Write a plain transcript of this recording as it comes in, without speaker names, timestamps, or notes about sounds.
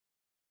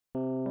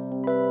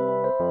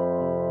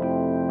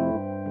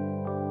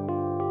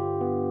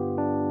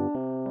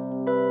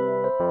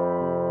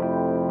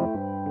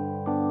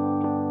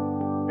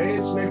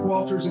it's Nick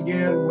Walters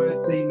again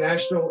with the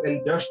National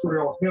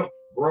Industrial Hemp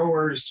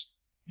Growers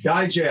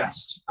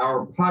Digest,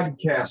 our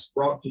podcast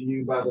brought to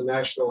you by the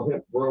National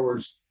Hemp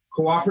Growers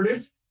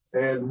Cooperative.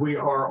 And we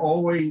are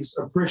always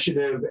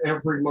appreciative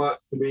every month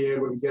to be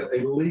able to get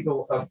a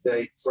legal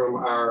update from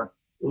our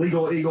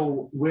legal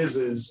eagle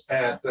whizzes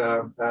at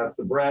the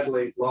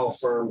Bradley law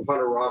firm,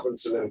 Hunter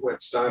Robinson and Whit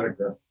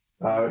Steinecker.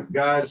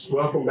 Guys,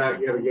 welcome back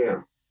yet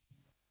again.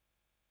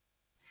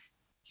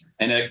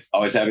 Hey, Nick.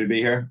 Always happy to be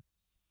here.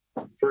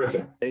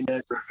 Terrific. Hey,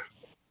 Nick.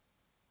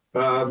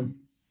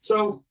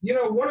 So,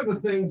 one of the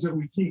things that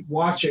we keep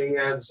watching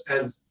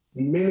as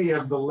many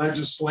of the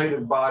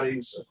legislative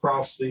bodies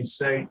across these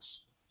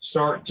states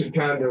start to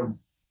kind of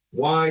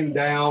wind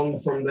down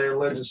from their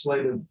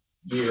legislative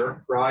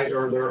year, right?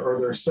 Or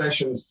their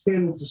sessions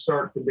tend to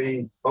start to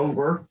be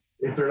over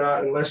if they're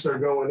not, unless they're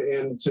going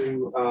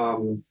into,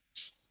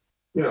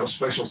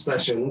 special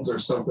sessions or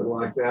something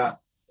like that.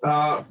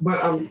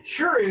 But I'm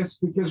curious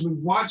because we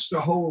watched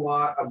a whole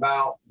lot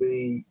about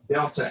the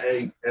Delta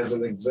 8 as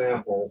an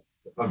example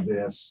of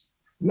this.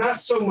 Not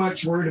so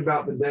much worried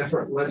about the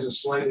different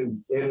legislative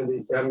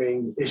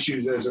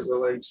issues as it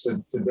relates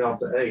to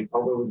Delta 8,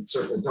 although we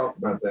certainly talk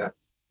about that.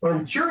 What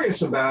I'm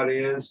curious about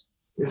is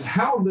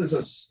how does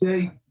a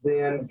state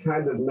then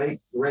kind of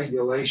make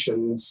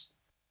regulations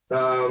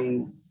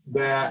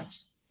that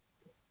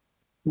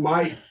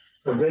might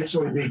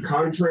eventually be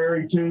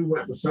contrary to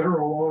what the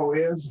federal law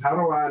is? How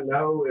do I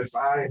know if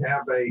I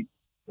have a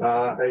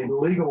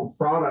legal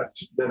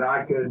product that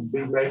I could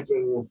be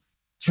making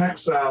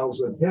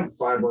textiles with hemp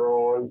fiber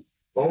on,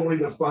 only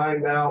to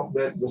find out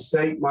that the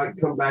state might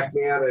come back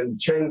in and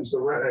change the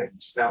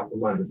regs out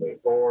from under me?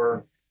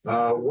 Or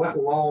what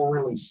law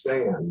really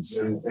stands?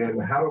 And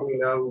how do we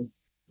know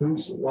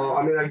whose law?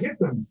 I mean, I get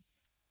the,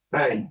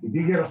 hey, if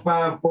you get a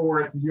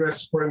 5-4 at the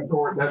U.S. Supreme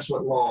Court, that's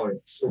what law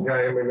is,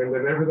 okay? I mean, and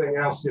then everything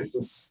else gets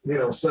to,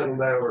 settle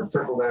down or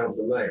trickle down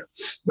from there.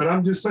 But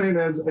I'm just saying,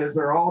 as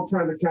they're all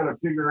trying to kind of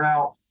figure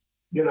out,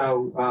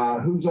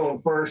 who's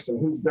on first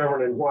and who's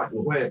governing what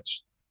and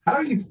which, how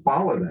do you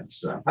follow that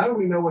stuff? How do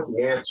we know what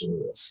the answer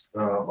is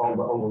on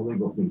the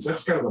legal piece?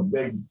 That's kind of a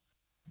big,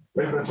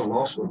 maybe that's a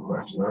law school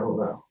question. I don't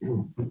know.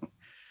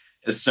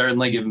 It's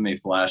certainly given me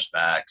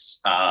flashbacks.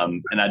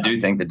 And I do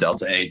think the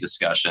Delta 8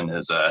 discussion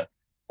or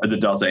the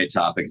Delta 8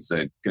 topic is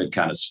a good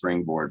kind of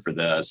springboard for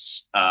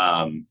this.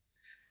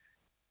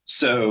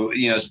 So,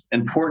 it's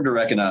important to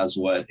recognize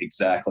what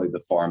exactly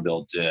the Farm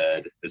Bill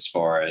did as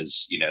far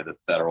as, the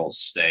federal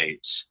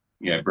state,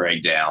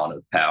 breakdown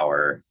of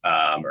power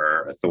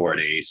or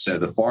authority. So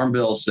the Farm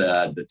Bill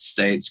said that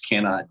states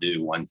cannot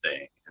do one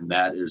thing, and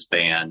that is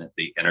ban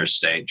the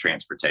interstate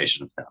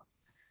transportation of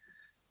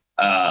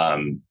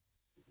hemp.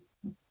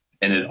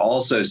 And it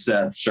also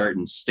set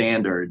certain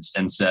standards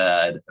and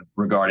said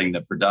regarding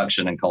the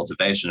production and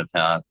cultivation of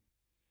hemp,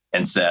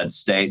 and said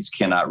states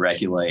cannot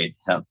regulate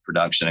hemp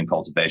production and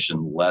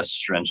cultivation less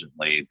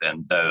stringently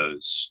than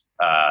those,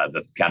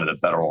 the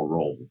federal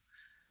rule.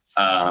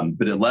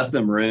 But it left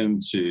them room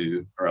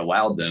to, or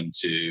allowed them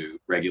to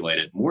regulate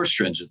it more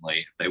stringently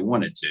if they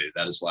wanted to.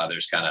 That is why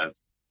there's kind of,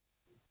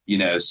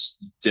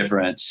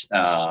 different,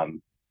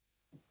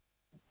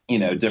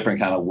 different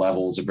kind of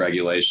levels of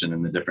regulation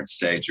in the different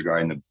states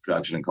regarding the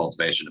production and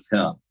cultivation of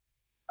hemp.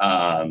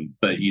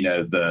 But,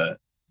 the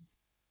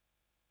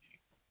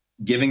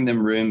giving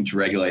them room to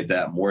regulate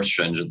that more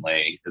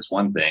stringently is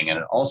one thing. And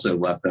it also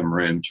left them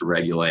room to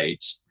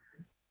regulate,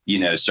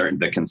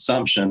 the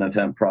consumption of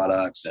hemp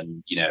products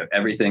and,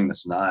 everything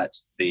that's not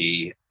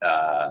the,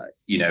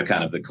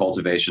 kind of the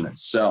cultivation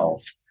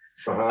itself.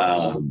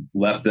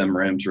 Left them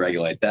room to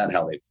regulate that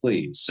how they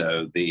please.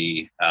 So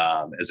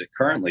as it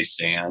currently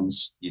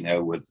stands,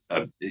 with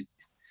a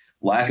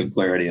lack of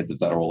clarity at the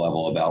federal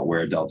level about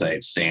where Delta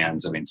 8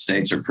 stands, I mean,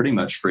 states are pretty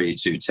much free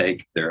to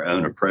take their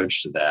own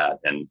approach to that,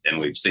 and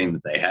we've seen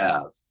that they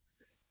have.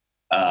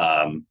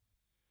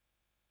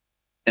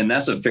 And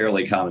that's a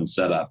fairly common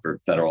setup for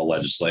federal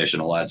legislation.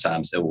 A lot of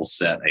times it will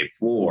set a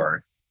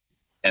floor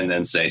and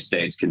then say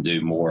states can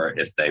do more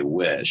if they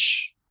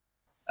wish.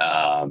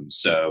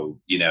 So,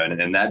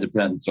 and that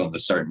depends on the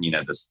certain,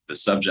 the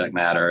subject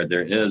matter.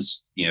 There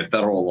is,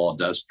 federal law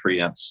does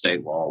preempt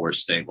state law where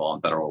state law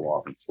and federal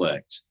law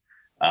conflict.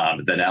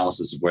 But the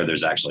analysis of where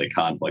there's actually a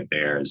conflict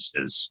there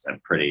is a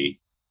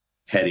pretty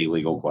heady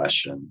legal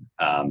question.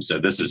 So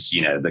this is,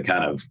 the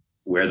kind of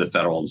where the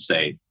federal and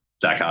state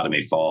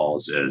dichotomy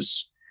falls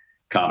is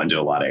common to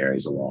a lot of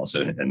areas of law.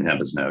 So, and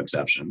hemp is no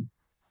exception.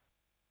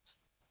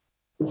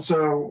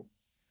 So,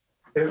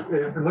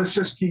 let's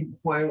just keep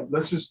playing.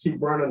 Let's just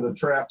keep running the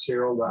traps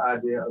here on the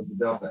idea of the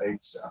Delta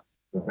 8 stuff.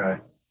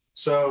 Okay.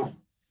 So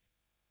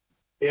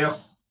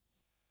if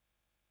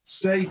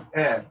state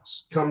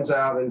X comes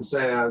out and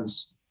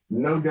says,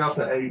 no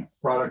Delta 8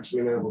 products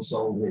being able to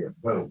sold here,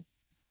 boom.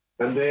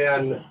 And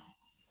then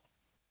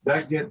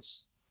that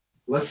gets,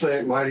 let's say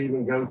it might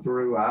even go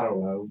through, I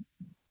don't know,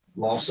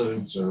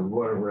 lawsuits or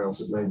whatever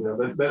else it may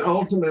be. But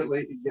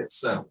ultimately it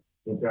gets settled.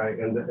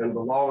 Okay. And the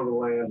law of the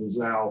land is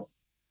now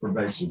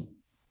pervasive.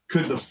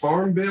 Could the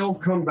Farm Bill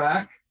come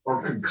back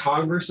or could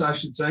Congress, I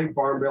should say,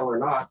 Farm Bill or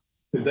not,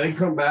 could they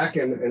come back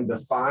and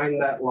define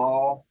that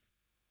law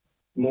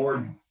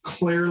more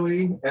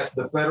clearly at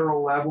the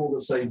federal level to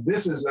say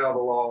this is now the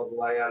law of the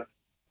land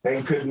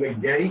and could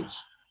negate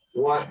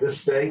what the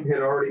state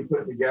had already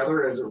put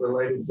together as it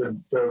related to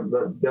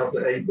the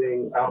Delta 8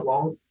 being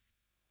outlawed?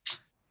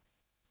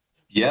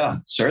 Yeah,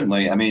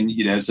 certainly. I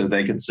mean, so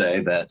they could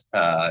say that,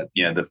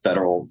 the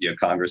federal,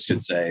 Congress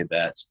could say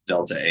that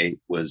Delta 8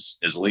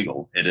 is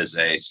legal. It is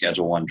a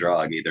Schedule 1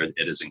 drug. Either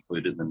it is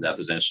included in the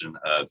definition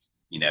of,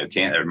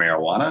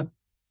 marijuana,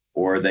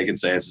 or they could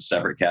say it's a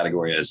separate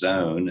category of its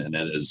own and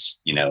it is,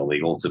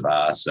 legal to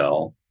buy,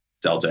 sell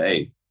Delta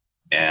 8.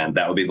 And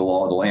that would be the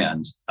law of the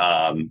land.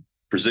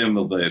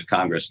 Presumably, if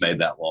Congress made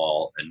that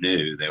law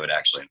anew, they would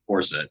actually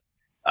enforce it.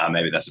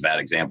 Maybe that's a bad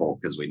example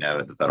because we know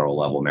at the federal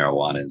level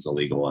marijuana is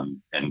illegal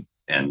and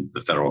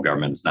the federal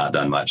government has not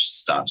done much to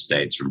stop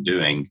states from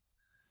doing,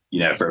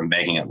 from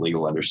making it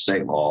legal under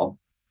state law.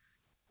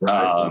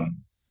 Right.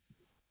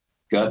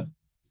 Good.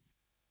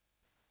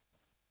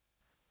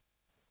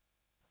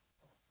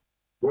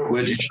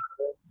 Would you?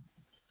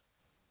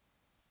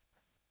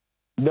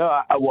 No,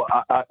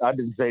 I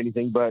didn't say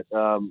anything, but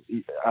I'm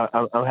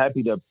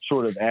happy to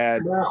sort of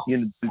add.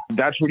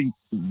 That's where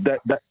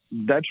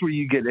that's where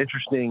you get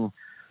interesting,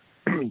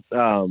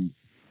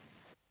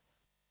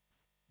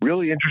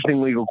 really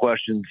interesting legal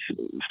questions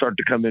start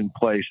to come in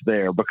place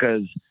there,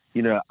 because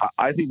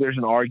I think there's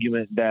an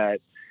argument that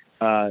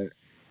that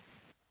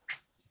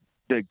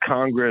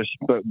Congress,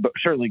 but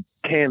certainly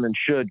can and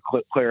should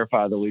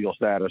clarify the legal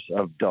status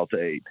of Delta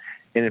 8,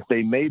 and if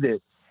they made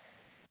it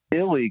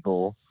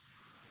illegal,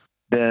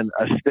 then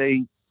a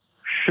state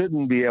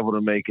shouldn't be able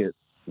to make it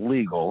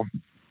legal.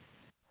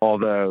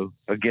 Although,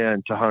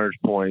 again, to Hunter's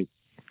point,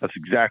 that's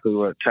exactly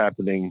what's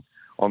happening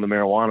on the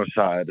marijuana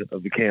side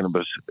of the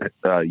cannabis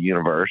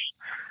universe.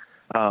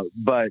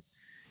 But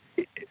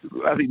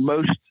I think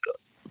most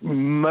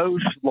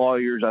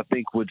lawyers, I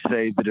think, would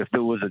say that if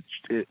there was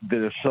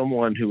if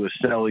someone who was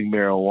selling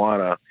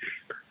marijuana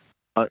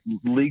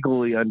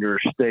legally under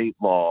state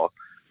law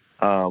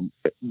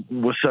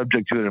was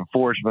subject to an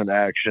enforcement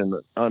action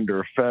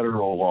under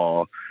federal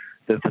law,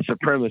 that the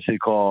supremacy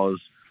clause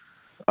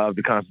of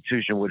the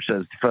Constitution, which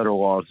says the federal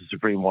law is the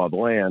supreme law of the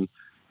land,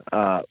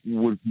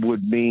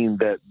 would mean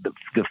that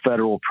the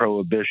federal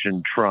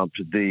prohibition trumped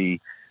the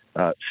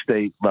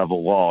state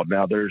level law.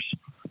 Now, there's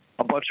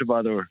a bunch of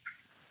other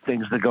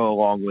things that go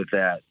along with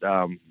that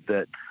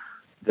that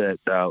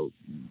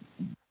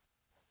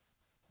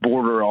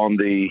border on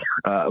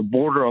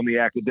the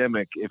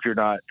academic if you're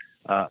not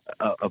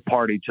a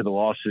party to the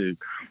lawsuit.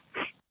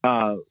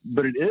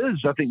 But it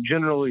is, I think,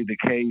 generally the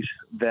case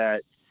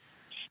that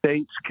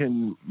states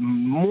can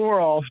more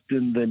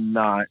often than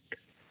not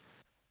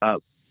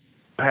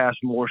pass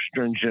more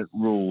stringent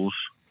rules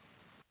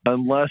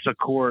unless a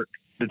court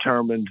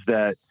determines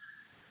that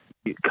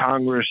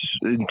Congress'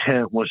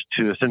 intent was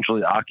to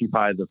essentially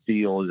occupy the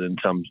field in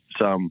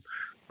some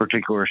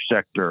particular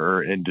sector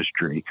or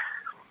industry.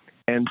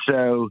 And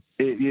so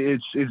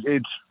it's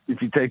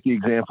if you take the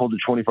example, the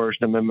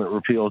 21st Amendment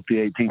repealed the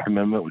 18th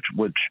Amendment, which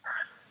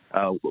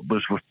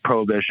was with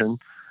prohibition.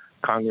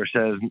 Congress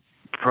says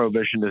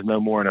prohibition is no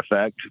more in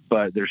effect,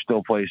 but there's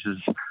still places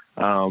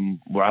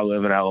where I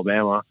live in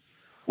Alabama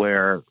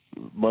where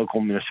local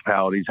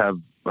municipalities have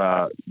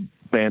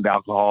banned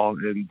alcohol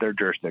in their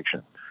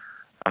jurisdiction.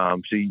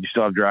 So you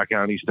still have dry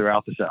counties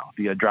throughout the South.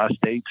 You had dry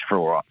states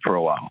for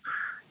a while,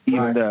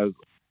 even though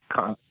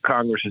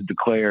Congress has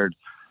declared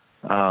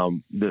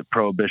that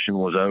prohibition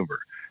was over.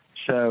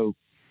 So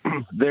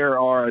there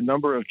are a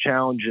number of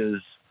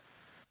challenges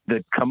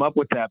that come up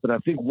with that. But I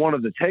think one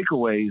of the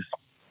takeaways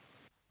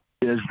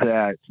is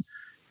that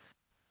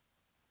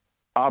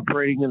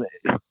operating in,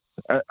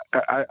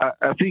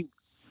 I think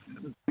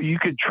you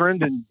could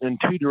trend in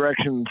two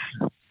directions,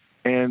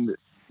 and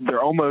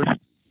they're almost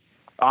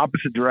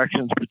opposite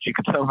directions, but you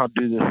could somehow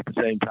do this at the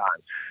same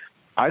time.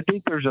 I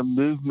think there's a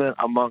movement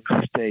amongst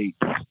states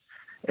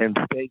and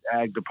state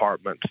ag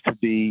departments to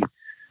be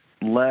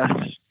less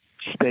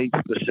state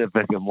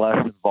specific and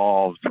less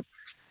involved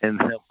in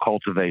hemp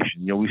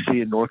cultivation. We see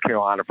in North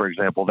Carolina, for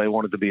example, they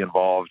wanted to be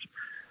involved.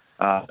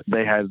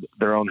 They had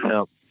their own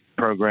hemp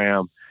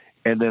program,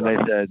 and then they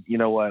said, you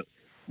know what,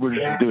 we're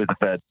just going to do what the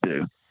feds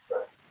do.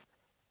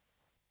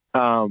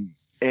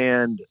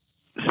 And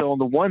so on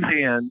the one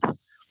hand,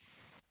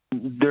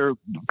 there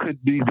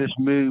could be this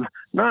move,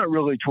 not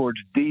really towards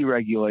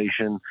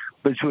deregulation,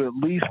 but to at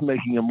least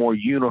making a more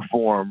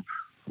uniform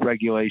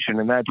regulation,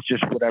 and that's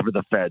just whatever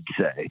the feds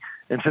say.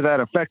 And so that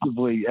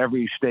effectively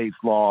every state's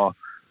law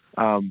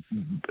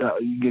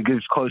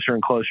gets closer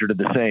and closer to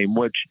the same,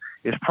 which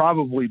is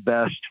probably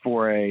best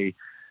for a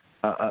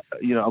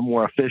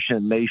more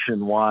efficient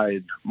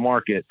nationwide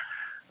market.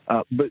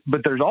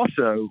 But there's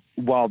also,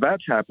 while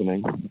that's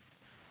happening,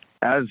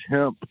 as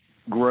hemp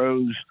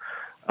grows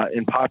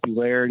in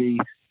popularity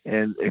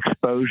and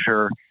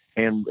exposure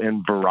and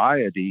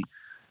variety,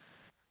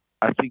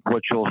 I think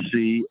what you'll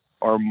see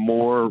are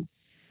more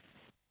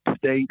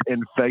state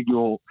and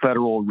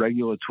federal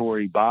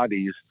regulatory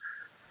bodies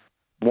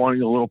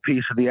wanting a little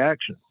piece of the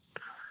action.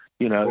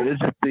 Is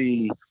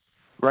it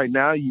right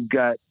now you've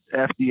got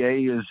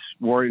FDA is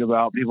worried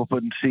about people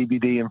putting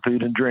CBD in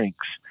food and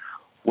drinks.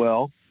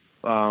 Well,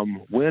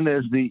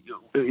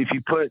 if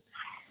you put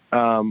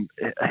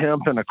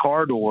hemp in a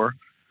car door,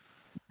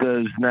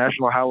 does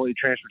National Highway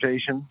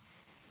Transportation,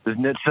 does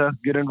NHTSA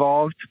get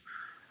involved?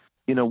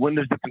 When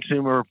does the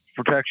Consumer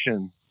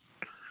Protection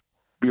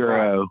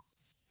Bureau,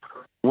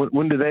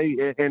 when do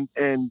they,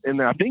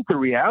 and I think the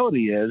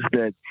reality is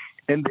that,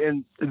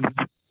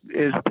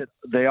 is that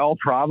they all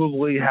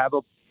probably have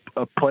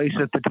a place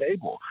at the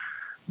table.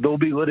 There'll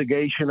be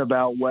litigation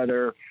about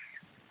whether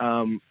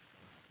that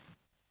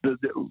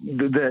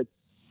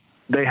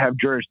they have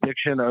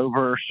jurisdiction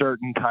over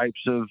certain types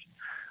of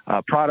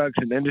products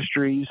and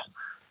industries.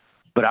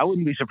 But I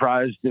wouldn't be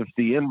surprised if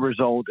the end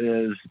result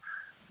is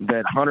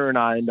that Hunter and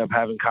I end up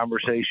having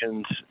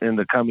conversations in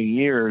the coming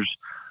years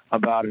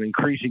about an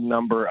increasing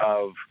number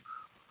of,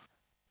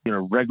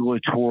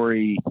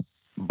 regulatory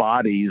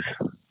bodies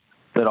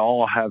that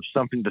all have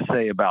something to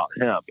say about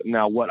hemp.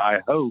 Now, what I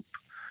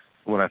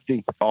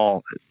think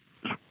all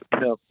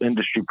hemp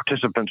industry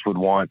participants would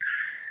want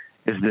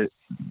is that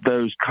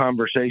those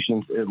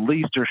conversations at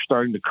least are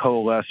starting to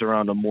coalesce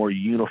around a more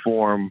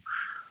uniform,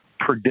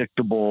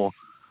 predictable,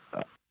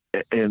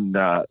 and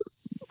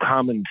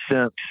common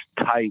sense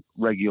type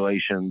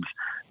regulations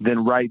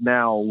than right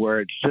now, where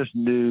it's just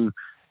new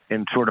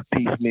and sort of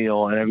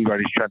piecemeal and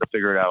everybody's trying to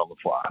figure it out on the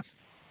fly.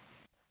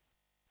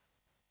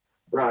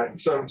 Right.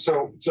 So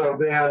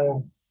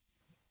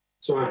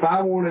if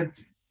I wanted,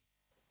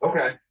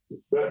 okay,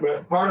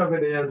 but part of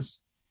it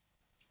is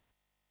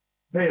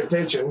pay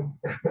attention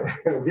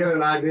and get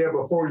an idea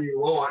before you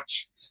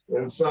launch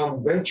in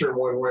some venture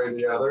one way or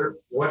the other,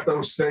 what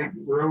those state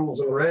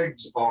rules and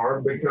regs are,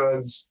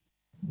 because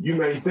you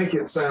may think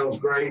it sounds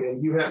great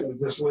and you happen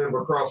to just live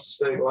across the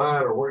state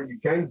line or where you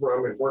came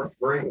from. It worked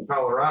great in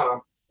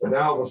Colorado. And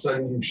now all of a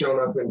sudden you've shown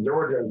up in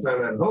Georgia and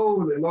found out,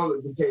 holy moly,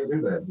 you can't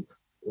do that.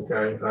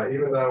 Okay.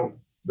 Even though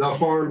the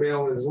Farm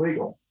Bill is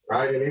legal,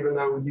 right? And even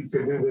though you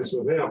could do this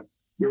with them,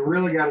 you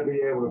really got to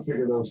be able to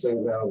figure those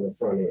things out on the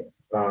front end.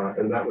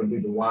 And that would be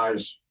the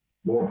wise,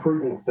 more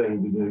prudent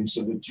thing to do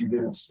so that you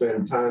didn't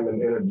spend time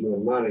and energy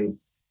and money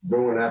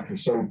going after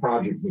some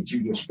project that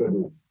you just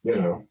couldn't,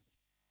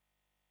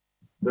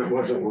 that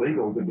wasn't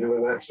legal to do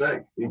in that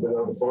state, even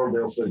though the Farm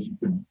Bill says you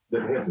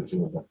didn't have to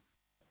do that.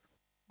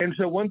 And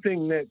so one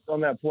thing that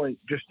on that point,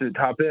 just to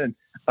top in,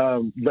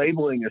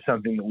 labeling is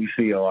something that we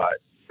see a lot.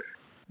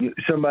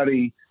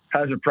 Somebody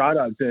has a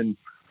product and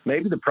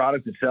maybe the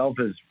product itself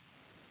is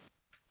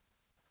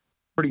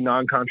pretty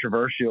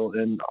non-controversial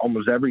in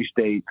almost every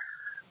state,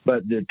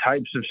 but the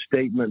types of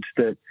statements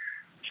that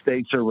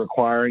states are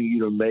requiring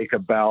you to make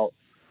about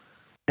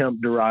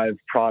hemp-derived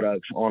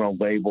products on a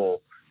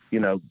label,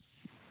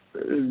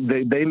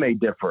 they may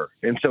differ.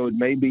 And so it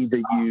may be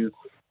that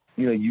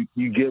you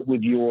get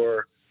with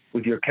your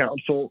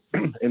counsel,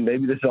 and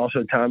maybe this is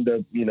also time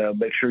to,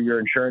 make sure your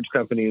insurance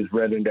company is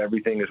read into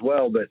everything as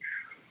well. But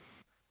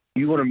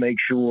you want to make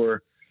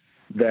sure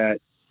that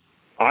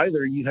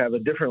either you have a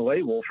different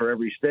label for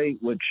every state,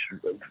 which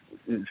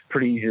is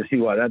pretty easy to see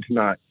why that's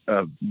not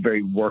a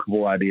very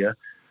workable idea,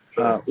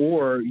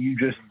 or you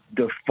just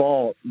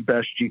default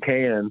best you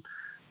can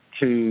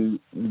to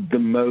the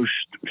most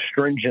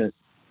stringent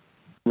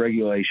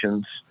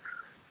regulations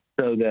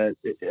so that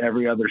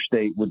every other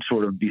state would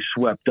sort of be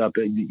swept up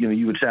and,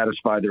 you would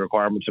satisfy the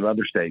requirements of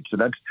other states. So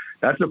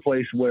that's a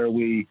place where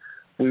we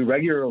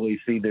regularly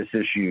see this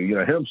issue.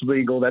 Hemp's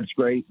legal, that's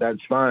great, that's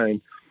fine,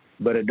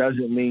 but it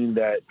doesn't mean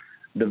that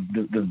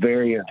the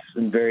variants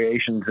and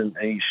variations in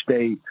each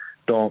state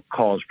don't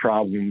cause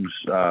problems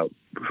sort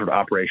of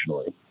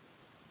operationally.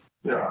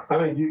 Yeah, I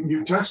mean,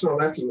 you touched on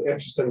that's an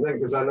interesting thing,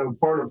 because I know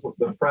part of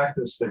the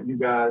practice that you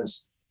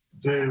guys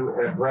do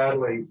at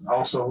Bradley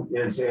also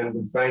is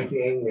in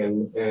banking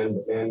and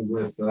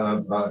with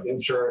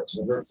insurance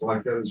and groups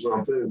like that as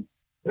well too.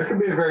 There can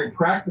be a very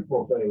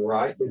practical thing,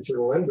 right? That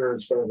your lender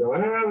is going to go,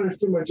 there's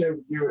too much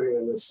ambiguity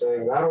in this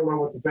thing. I don't know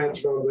what the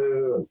Fed's going to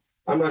do. And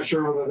I'm not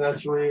sure whether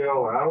that's real.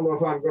 Or I don't know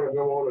if I'm going to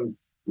go on and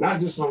not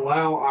just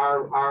allow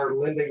our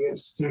lending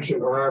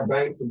institution or our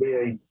bank to be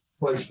a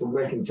place for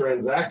making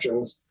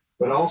transactions,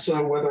 but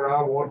also whether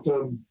I want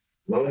to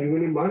loan you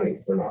any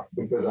money or not,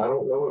 because I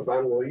don't know if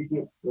I'm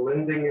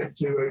lending it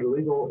to a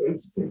legal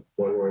entity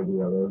one way or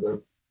the other.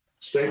 The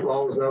state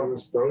law is not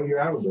just throwing you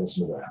out of this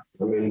or that.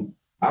 I mean,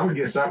 I would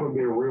guess that would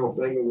be a real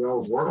thing in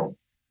y'all's world.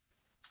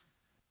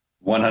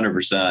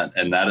 100%.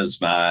 And that is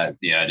my, I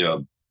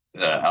do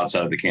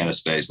outside of the cannabis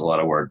space, a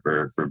lot of work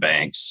for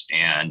banks.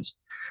 And,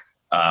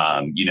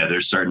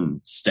 there's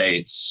certain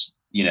states,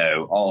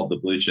 all of the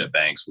blue chip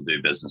banks will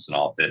do business in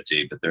all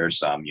 50, but there are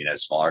some,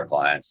 smaller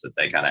clients that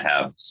they kind of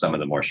have some of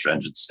the more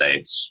stringent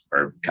states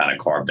are kind of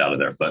carved out of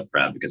their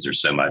footprint because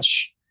there's so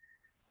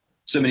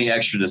many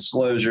extra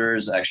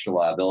disclosures, extra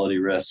liability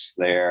risks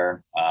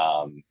there.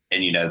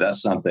 And,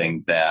 that's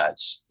something that,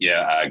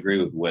 I agree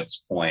with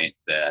Whit's point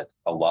that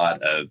a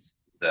lot of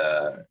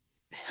the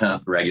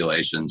hemp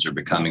regulations are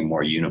becoming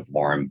more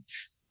uniform.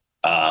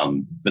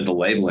 But the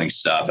labeling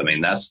stuff, I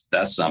mean, that's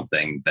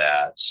something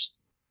that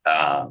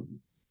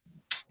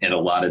in a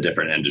lot of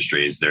different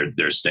industries,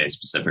 there's state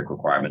specific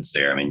requirements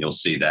there. I mean, you'll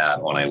see that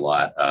on a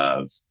lot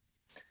of,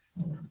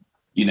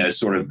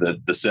 sort of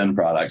the sin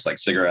products like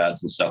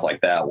cigarettes and stuff like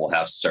that will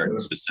have certain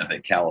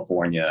specific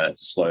California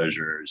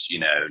disclosures,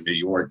 New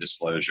York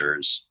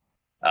disclosures.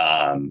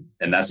 And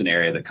that's an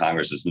area that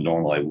Congress has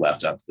normally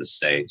left up to the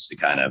states to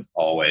kind of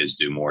always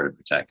do more to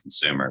protect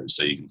consumers.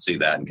 So you can see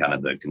that in kind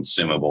of the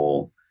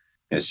consumable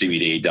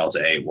CBD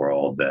Delta 8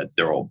 world, that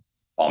there will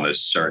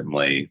almost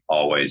certainly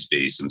always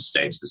be some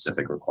state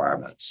specific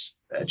requirements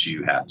that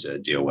you have to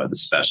deal with,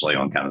 especially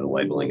on kind of the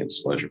labeling and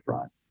disclosure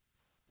front.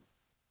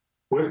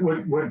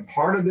 Would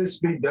part of this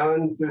be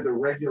done through the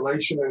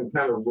regulation and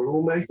kind of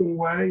rulemaking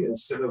way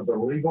instead of the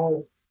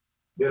legal,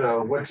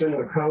 what's in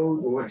the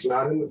code and what's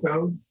not in the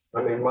code?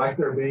 I mean, might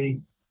there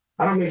be,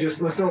 I don't mean just,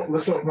 let's don't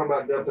talk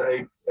about Delta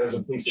 8 as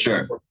a piece of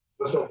Sure. paper.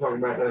 Let's don't talk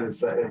about that as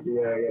the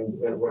FDA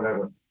and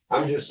whatever.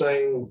 I'm just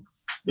saying,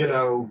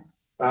 in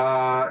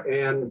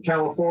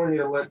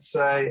California, let's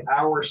say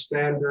our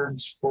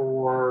standards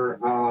for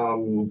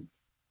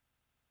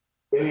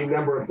any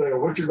number of things,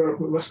 what you're going to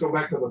put, let's go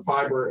back to the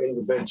fiber in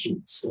the bed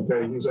sheets.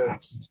 Okay, use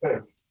that.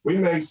 We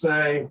may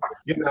say,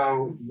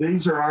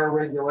 these are our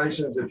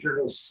regulations. If you're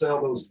going to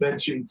sell those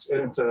bed sheets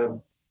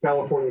into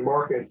California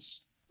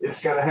markets,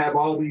 it's got to have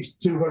all these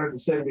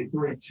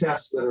 273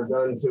 tests that are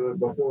done to it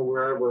before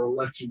we're ever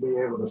let you be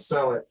able to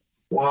sell it.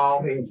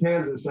 While in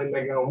Kansas, they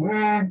may go, we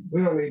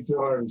don't need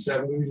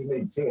 270, we just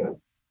need 10,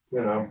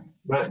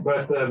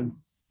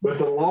 But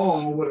the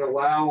law would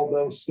allow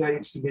those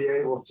states to be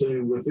able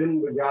to,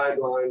 within the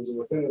guidelines and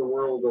within the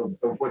world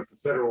of what the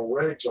federal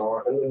regs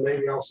are, and then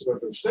maybe also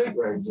what their state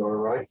regs are,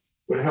 right,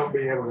 would help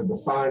be able to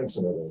define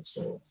some of those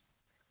things.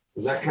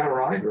 Is that kind of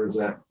right, or is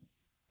that?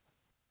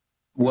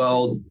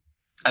 Well,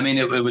 I mean,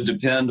 it would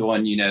depend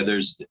on,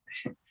 there's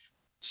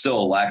still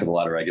a lack of a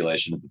lot of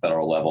regulation at the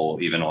federal level,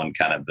 even on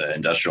kind of the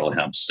industrial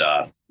hemp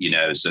stuff,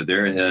 so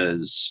there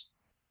is,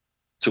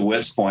 to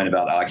Whit's point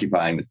about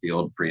occupying the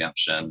field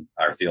preemption,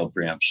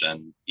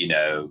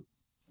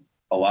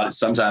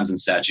 sometimes in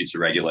statutes or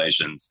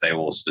regulations, they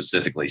will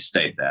specifically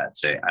state that,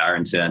 say, our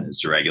intent is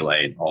to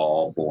regulate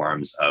all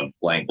forms of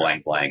blank,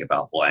 blank, blank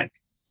about blank.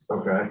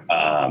 Okay.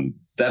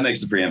 That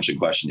makes the preemption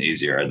question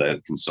easier.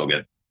 That can still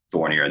get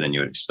thornier than you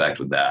would expect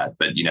with that.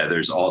 But,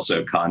 there's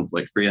also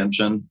conflict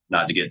preemption,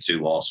 not to get too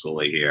law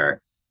schooly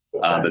here.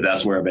 But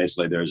that's where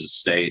basically there's a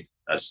state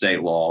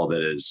law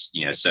that is,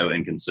 so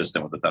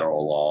inconsistent with the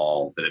federal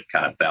law that it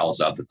kind of fouls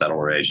out the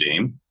federal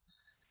regime.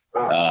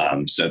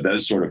 So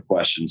those sort of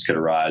questions could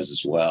arise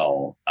as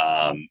well.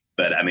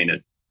 But I mean,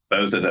 if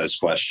both of those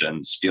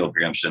questions, field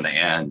preemption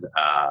and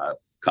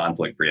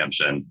conflict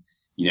preemption,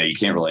 you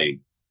can't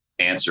really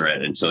answer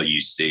it until you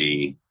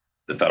see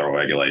the federal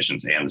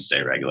regulations and the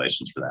state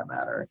regulations for that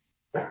matter.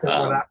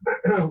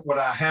 What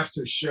I have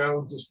to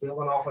show, just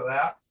building off of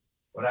that,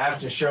 what I have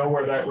to show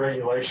where that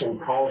regulation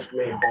caused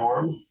me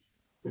harm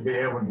to be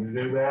able to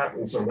do that.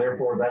 And so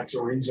therefore that's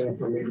a reason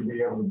for me to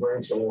be able to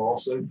bring some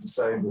lawsuit to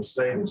say the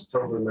state is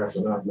totally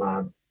messing up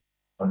my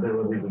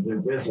ability to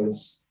do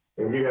business.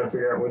 And you got to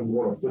figure out when you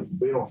want to foot the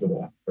bill for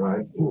that,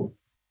 right?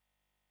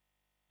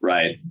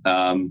 Right.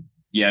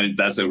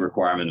 That's a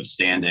requirement of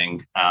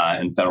standing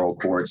in federal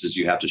courts, is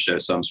you have to show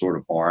some sort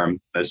of harm.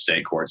 Most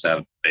state courts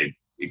have a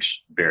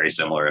very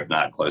similar, if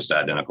not close to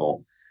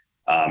identical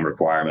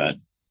requirement.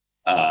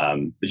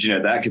 But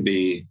that could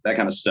be, that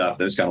kind of stuff,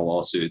 those kind of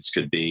lawsuits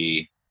could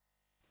be,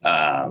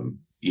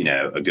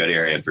 a good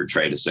area for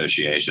trade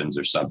associations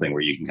or something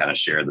where you can kind of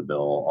share the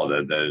bill,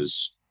 although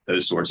those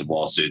sorts of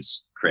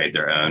lawsuits create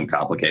their own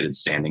complicated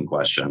standing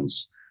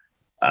questions.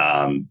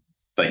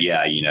 But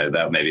yeah,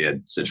 that may be a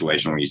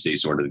situation where you see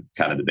sort of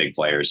kind of the big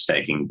players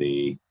taking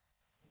the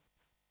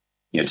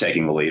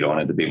lead on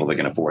it, the people that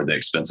can afford the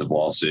expensive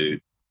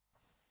lawsuit.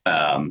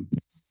 To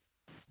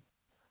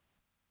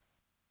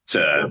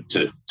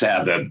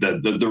have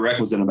the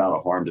requisite amount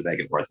of harm to make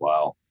it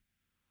worthwhile.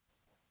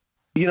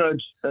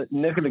 It's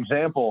Nick, an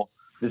example.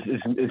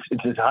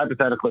 It's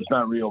hypothetical. It's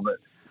not real, but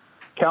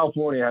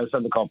California has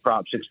something called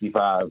Prop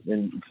 65,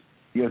 and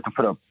you have to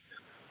put a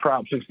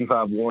Prop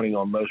 65 warning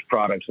on most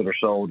products that are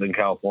sold in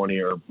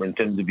California or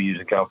intended to be used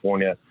in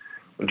California,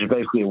 which is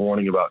basically a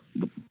warning about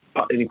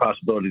any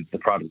possibility that the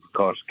product could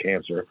cause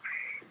cancer.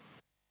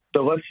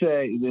 So let's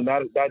say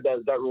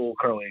that rule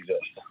currently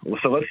exists.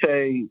 So let's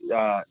say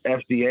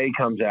FDA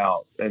comes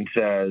out and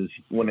says,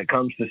 when it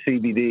comes to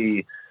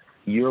CBD,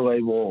 your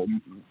label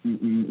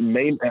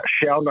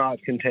shall not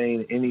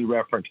contain any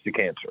reference to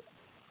cancer.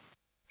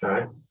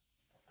 Okay.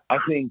 I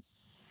think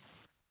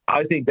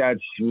that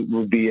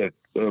would be a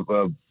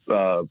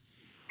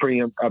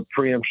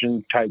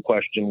preemption type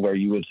question where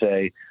you would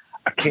say,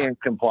 I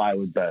can't comply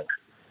with that.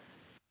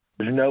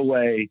 There's no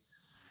way.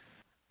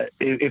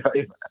 If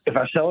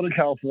I sell it in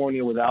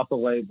California without the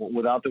label,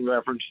 without the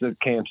reference to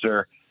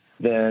cancer,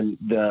 then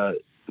the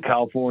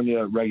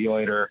California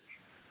regulator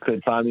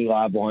could find me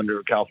liable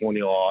under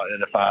California law.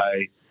 And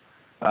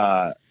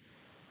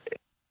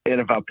and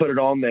if I put it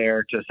on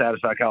there to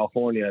satisfy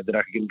California, then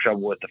I could get in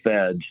trouble with the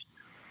feds.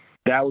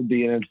 That would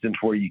be an instance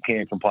where you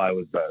can't comply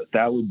with both.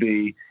 That would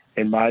be,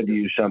 in my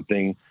view,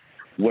 something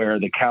where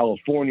the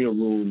California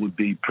rule would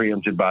be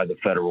preempted by the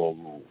federal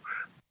rule.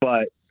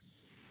 But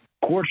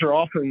courts are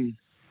often,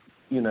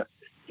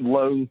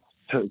 loath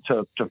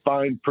to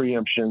find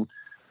preemption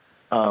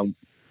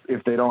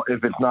if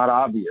it's not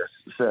obvious.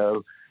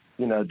 So,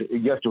 you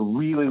have to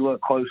really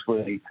look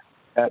closely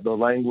at the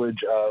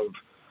language of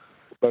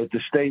both the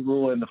state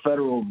rule and the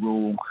federal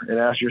rule and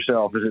ask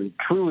yourself, is it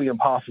truly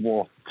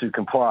impossible to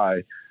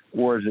comply,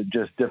 or is it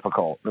just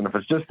difficult? And if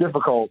it's just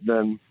difficult,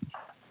 then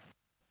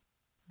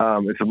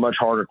it's a much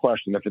harder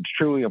question. If it's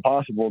truly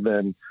impossible,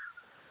 then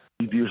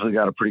you've usually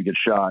got a pretty good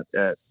shot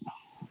at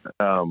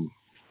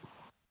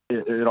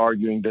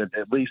arguing that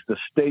at least the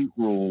state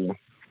rule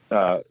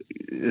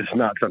is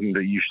not something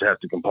that you should have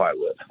to comply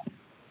with.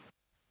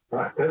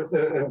 Right.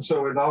 And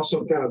so it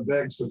also kind of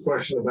begs the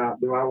question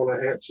about, do I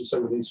want to answer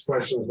some of these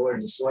questions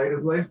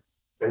legislatively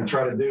and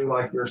try to do,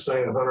 like you're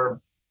saying, Hunter,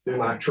 do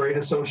my trade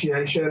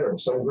association or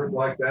some group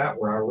like that,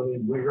 where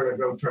we're going to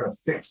go try to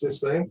fix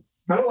this thing?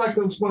 Kind of like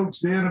those folks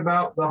did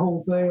about the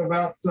whole thing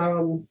about,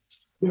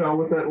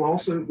 with that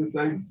lawsuit that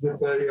they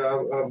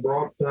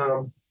brought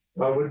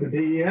with the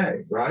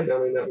DEA, right? I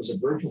mean, that was a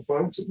group of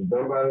folks. It was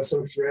done by an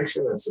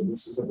association that said,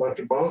 this is a bunch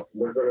of bunk.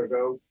 We're going to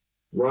go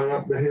run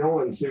up the hill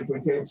and see if we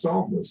can't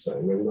solve this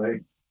thing. And they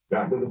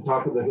got to the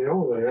top of the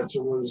hill, and the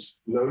answer was,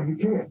 no, you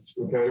can't,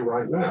 okay,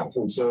 right now.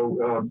 And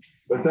so,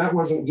 but that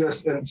wasn't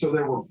just, and so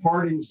there were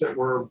parties that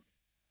were,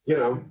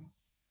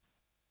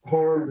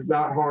 harmed,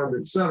 not harmed,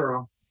 et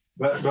cetera.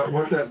 But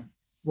what that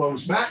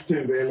flows back to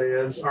then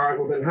is, all right,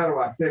 well, then how do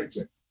I fix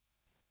it?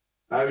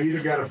 I've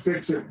either got to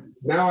fix it.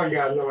 Now I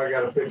got to know I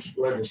got to fix it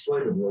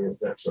legislatively if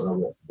that's what I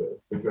want to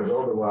do, because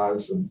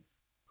otherwise the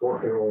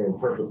court can only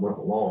interpret what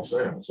the law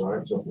says,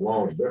 right? So if the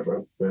law is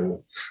different,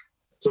 then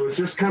so it's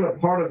just kind of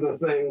part of the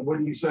thing.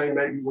 Wouldn't you say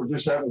maybe we're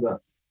just having to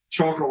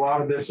chalk a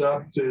lot of this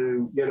up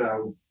to,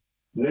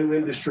 new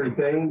industry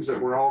things that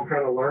we're all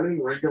kind of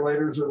learning?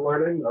 Regulators are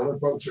learning. Other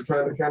folks are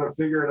trying to kind of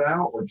figure it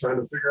out. We're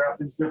trying to figure out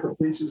these different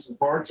pieces and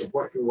parts of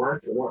what can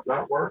work and what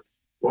not work.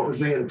 What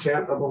was the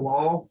intent of the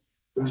law?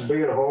 Who's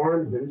being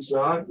harmed? Who's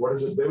not? What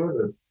does it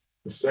do?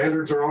 The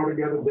standards are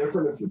altogether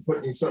different if you're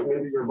putting something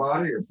into your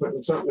body or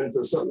putting something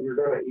into something you're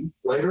going to eat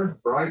later,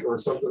 right? Or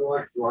something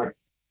like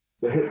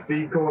the Hemp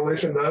Feed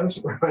Coalition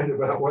does, right?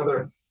 About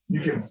whether you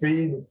can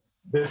feed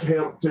this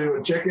hemp to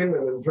a chicken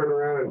and then turn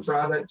around and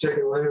fry that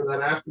chicken later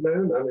that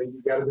afternoon. I mean,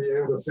 you got to be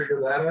able to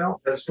figure that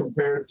out as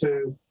compared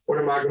to what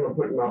am I going to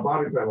put in my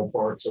body panel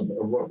parts of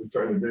what we're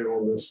trying to do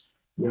on this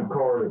new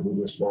car that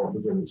we just bought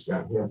because it's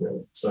got hemp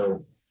in it.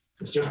 So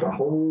it's just a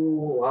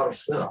whole lot of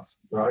stuff,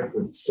 right?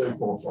 That's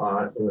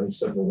simplified in a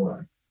simple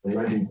way. And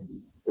maybe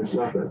it's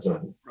not that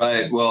simple.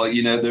 Right. Well, I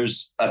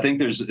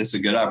think it's a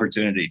good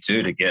opportunity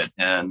too to get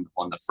in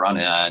on the front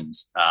end,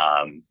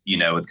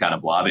 with kind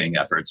of lobbying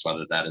efforts,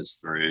 whether that is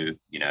through,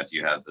 if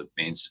you have the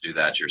means to do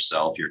that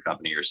yourself, your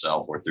company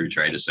yourself, or through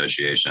trade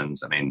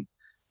associations. I mean,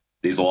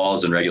 these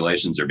laws and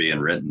regulations are being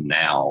written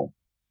now.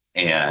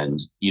 And,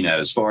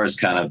 as far as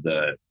kind of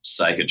the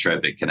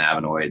psychotropic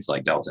cannabinoids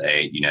like Delta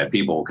 8,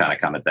 people will kind of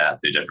come at that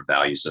through different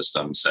value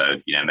systems. So,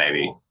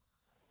 maybe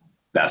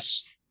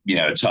that's,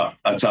 a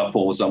tough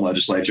pull with some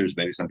legislatures.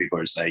 Maybe some people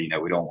are saying,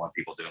 we don't want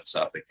people doing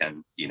stuff that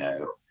can,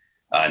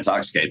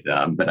 intoxicate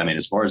them. But I mean,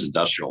 as far as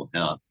industrial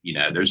hemp,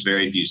 there's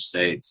very few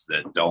states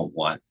that don't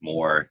want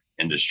more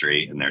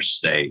industry in their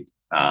state.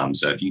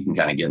 So if you can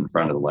kind of get in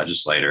front of the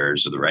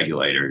legislators or the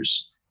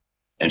regulators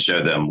and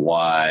show them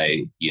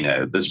why,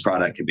 this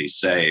product can be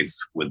safe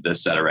with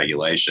this set of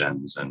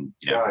regulations and,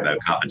 no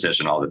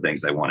competition, all the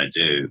things they want to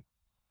do.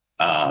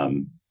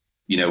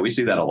 We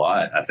see that a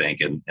lot, I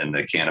think, in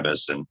the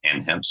cannabis and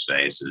hemp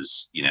space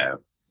is,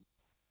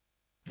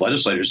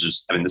 legislators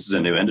this is a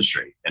new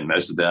industry, and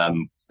most of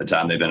them, the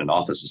time they've been in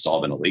office, it's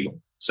all been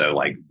illegal.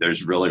 So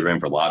there's really room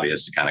for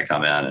lobbyists to kind of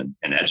come in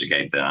and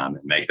educate them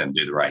and make them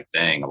do the right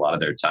thing. A lot of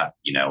their time,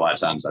 a lot of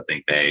times I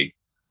think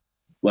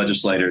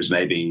legislators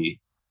may be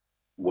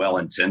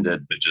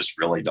well-intended, but just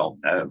really don't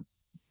know.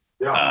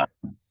 Yeah.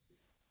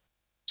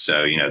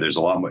 So, there's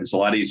it's a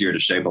lot easier to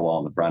shape a law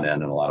on the front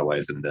end in a lot of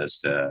ways than it is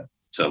to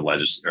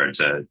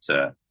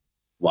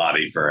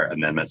lobby for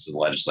amendments to the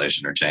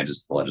legislation or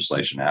changes to the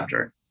legislation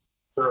after.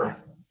 Sure.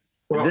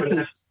 Well,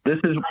 this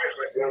is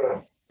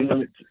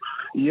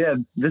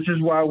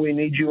why we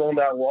need you on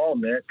that wall,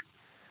 Nick.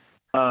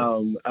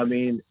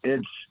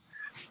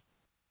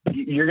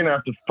 You're going to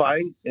have to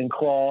fight and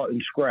claw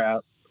and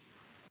scrap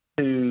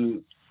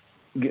to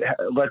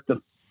let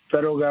the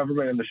federal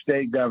government and the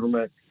state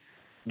government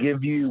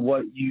give you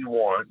what you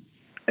want,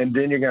 and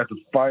then you're going to have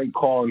to fight,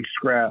 claw, and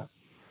scrap,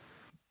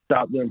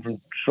 stop them from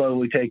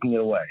slowly taking it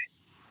away.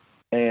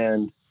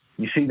 And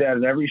you see that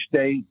in every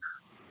state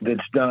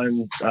that's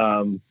done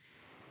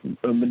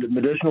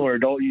medicinal or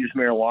adult use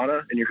marijuana,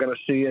 and you're going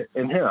to see it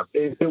in hemp.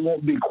 It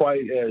won't be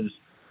quite as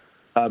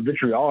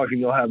vitriolic, and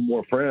you'll have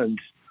more friends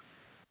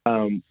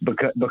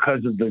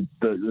because of the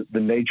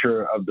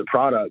nature of the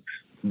products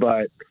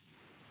but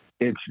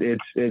it's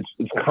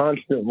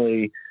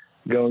constantly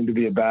going to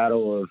be a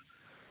battle of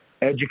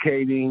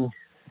educating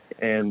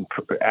and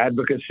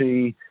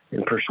advocacy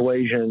and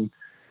persuasion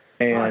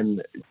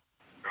and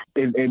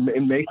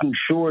in making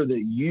sure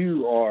that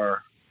you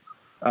are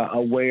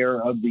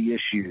aware of the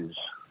issues.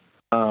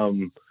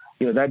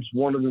 That's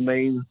one of the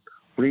main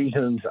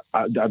reasons.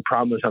 I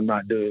promise I'm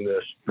not doing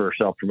this for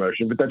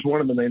self-promotion, but that's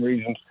one of the main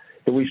reasons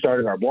that we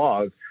started our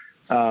blog,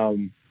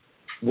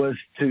 was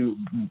to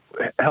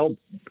help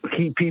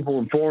keep people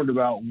informed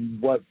about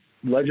what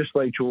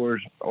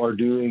legislators are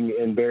doing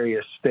in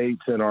various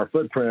states in our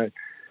footprint.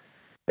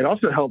 It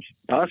also helps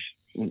us.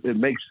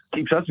 It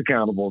keeps us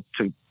accountable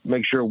to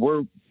make sure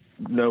we're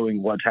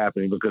knowing what's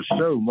happening, because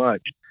so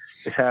much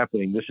is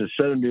happening. This is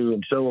so new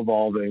and so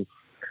evolving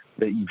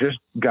that you just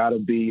got to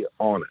be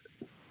on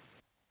it.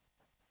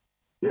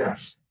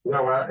 Yes.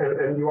 No,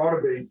 and you ought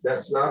to be.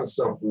 That's not a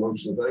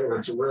self-promotion thing.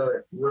 That's a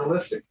really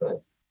realistic thing.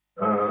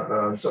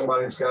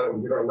 Somebody's got to,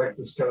 you're going to make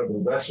this kind of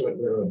investment,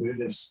 you're going to do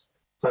this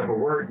type of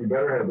work, you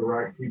better have the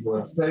right people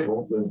at the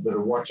table that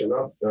are watching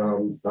up,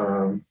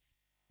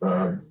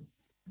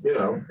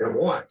 at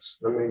once.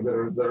 I mean,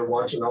 that are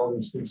watching all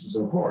these pieces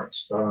and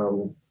parts.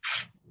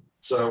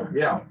 So,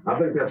 yeah, I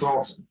think that's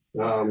awesome.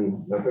 I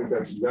think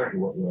that's exactly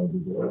what we ought to be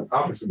doing.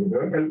 Obviously,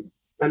 we're doing.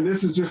 And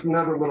this is just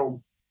another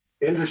little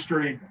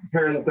industry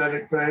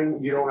parenthetic thing.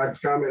 You don't have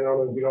to comment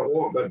on it if you don't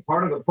want. But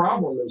part of the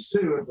problem is,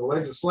 too, at the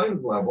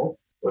legislative level,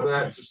 whether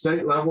that's the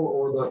state level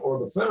or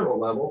the federal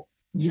level,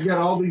 you got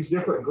all these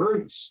different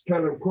groups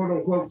kind of quote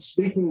unquote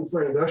speaking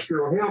for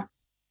industrial hemp,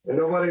 and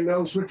nobody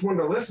knows which one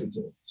to listen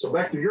to. So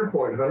back to your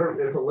point, Hunter,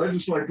 if a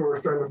legislator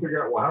is trying to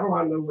figure out, well, how do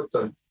I know what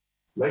to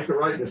make the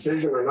right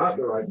decision or not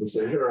the right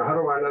decision, or how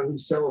do I know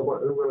who's telling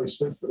who really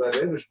speaks for that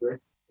industry?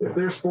 If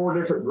there's 4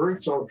 different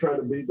groups all trying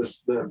to be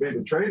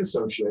the trade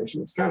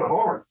association, it's kind of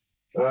hard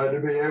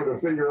to be able to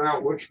figure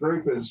out which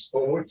group is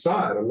on which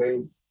side. I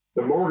mean,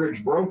 the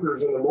mortgage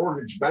brokers and the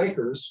mortgage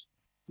bankers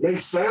may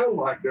sound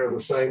like they're the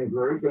same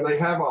group, and they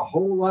have a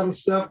whole lot of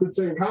stuff that's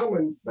in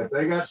common, but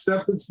they got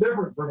stuff that's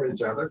different from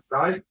each other,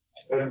 right?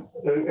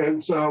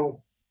 And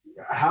so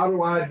how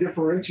do I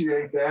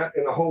differentiate that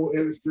in a whole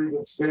industry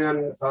that's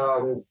been,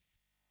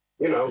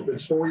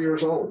 it's 4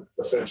 years old,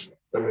 essentially?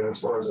 I mean, as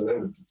far as an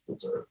industry is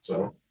concerned.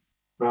 So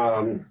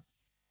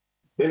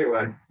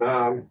anyway,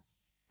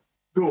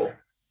 cool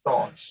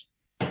thoughts.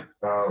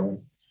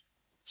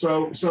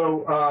 So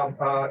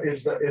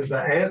is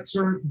the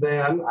answer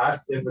then?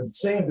 It would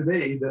seem to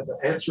me that the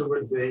answer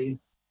would be,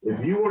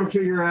 if you want to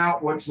figure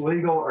out what's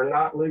legal or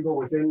not legal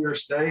within your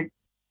state,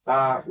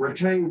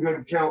 retain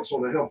good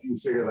counsel to help you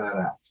figure that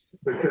out.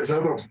 Because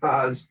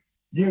otherwise,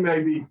 you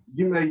may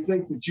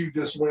think that you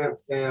just went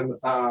and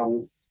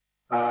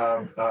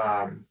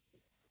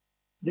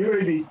you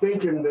may be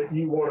thinking that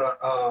you want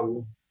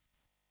to.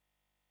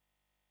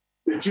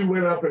 That you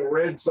went up and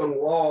read some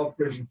law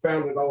because you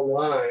found it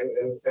online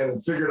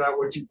and figured out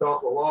what you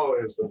thought the law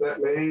is, but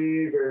that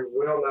may very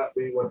well not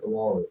be what the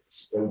law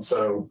is. And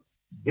so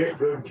get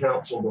good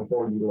counsel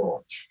before you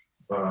launch.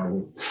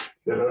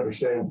 That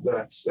understand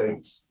that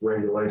state's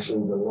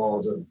regulations and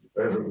laws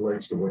as it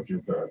relates to what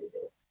you're trying to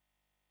do.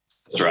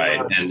 That's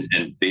right.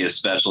 And be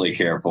especially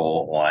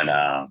careful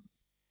on,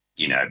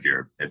 if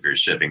you're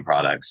shipping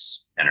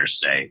products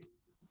interstate,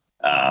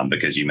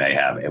 because you may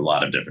have a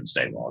lot of different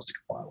state laws to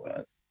comply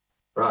with.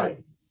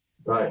 Right.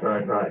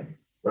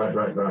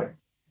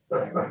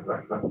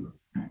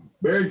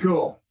 Very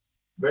cool.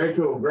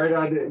 Great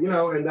idea.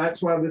 And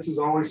that's why this is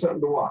always something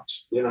to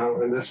watch,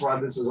 and that's why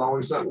this is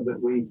always something that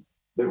we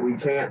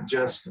can't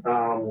just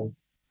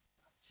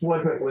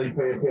flippantly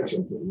pay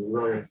attention to. We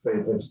really have to pay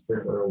attention to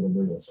the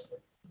legal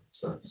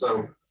stuff.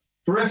 So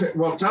terrific.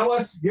 Well,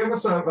 give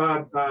us an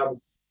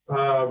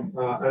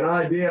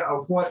idea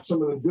of what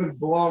some of the good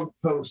blog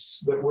posts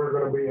that we're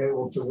going to be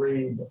able to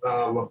read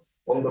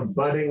on the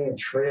Budding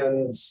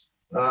Trends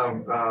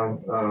blog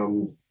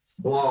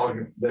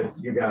that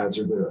you guys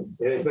are doing.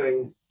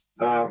 Anything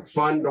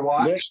fun to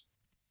watch?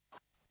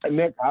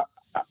 Nick,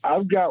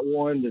 I've got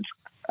one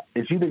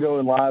it's either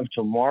going live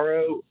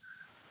tomorrow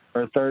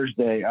or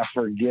Thursday. I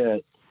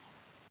forget.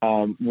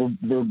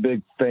 We're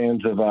big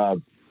fans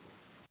of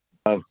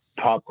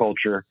pop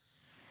culture,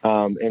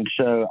 and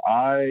so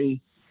I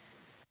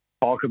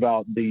talk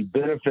about the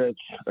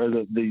benefits or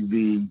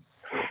the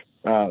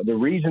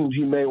reasons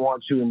you may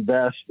want to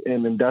invest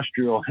in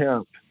industrial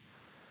hemp,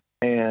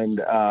 and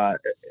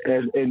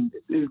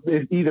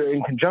either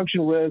in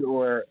conjunction with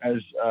or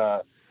as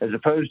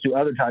opposed to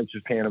other types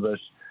of cannabis.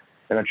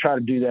 And I try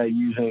to do that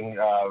using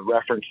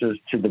references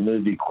to the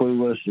movie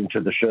Clueless and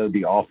to the show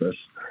The Office,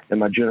 and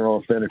my general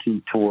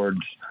affinity towards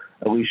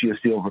Alicia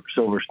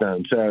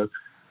Silverstone. So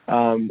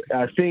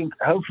I think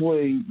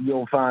hopefully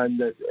you'll find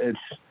that it's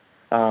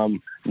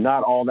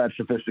not all that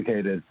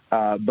sophisticated,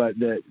 but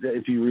that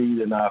if you read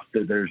enough,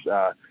 that there's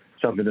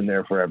something in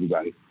there for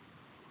everybody.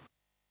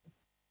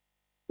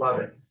 Love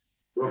it.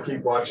 We'll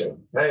keep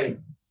watching. Hey,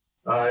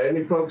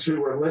 any folks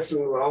who are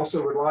listening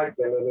also would like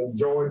them and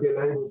enjoy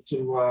being able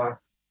to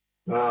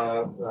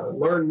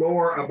learn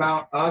more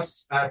about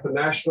us at the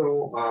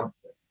National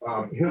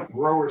Hemp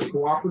Growers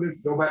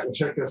Cooperative, go back and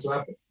check us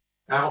out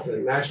at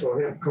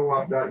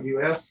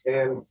nationalhempcoop.us,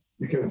 and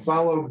you can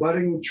follow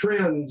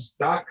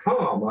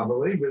buddingtrends.com, I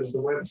believe is the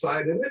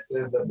website in it,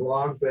 the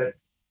blog that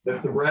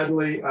the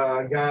Bradley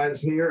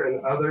guys here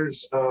and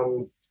others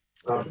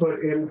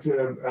put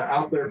into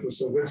out there for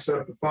some good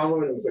stuff to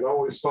follow. And you can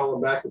always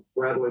follow back at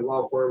Bradley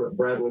Law Firm at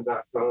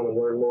bradley.com and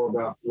learn more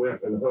about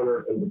Whip and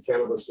Hunter and the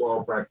cannabis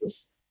law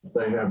practice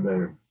they have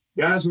there.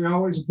 Guys, we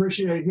always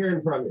appreciate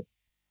hearing from you.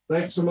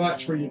 Thanks so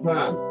much for your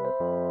time.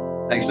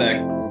 Thanks,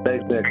 Nick.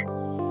 Thanks, Nick.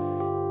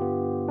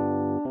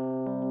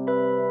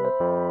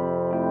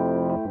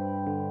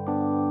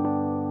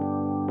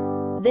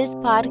 This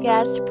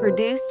podcast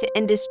produced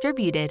and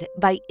distributed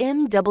by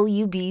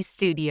MWB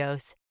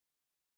Studios.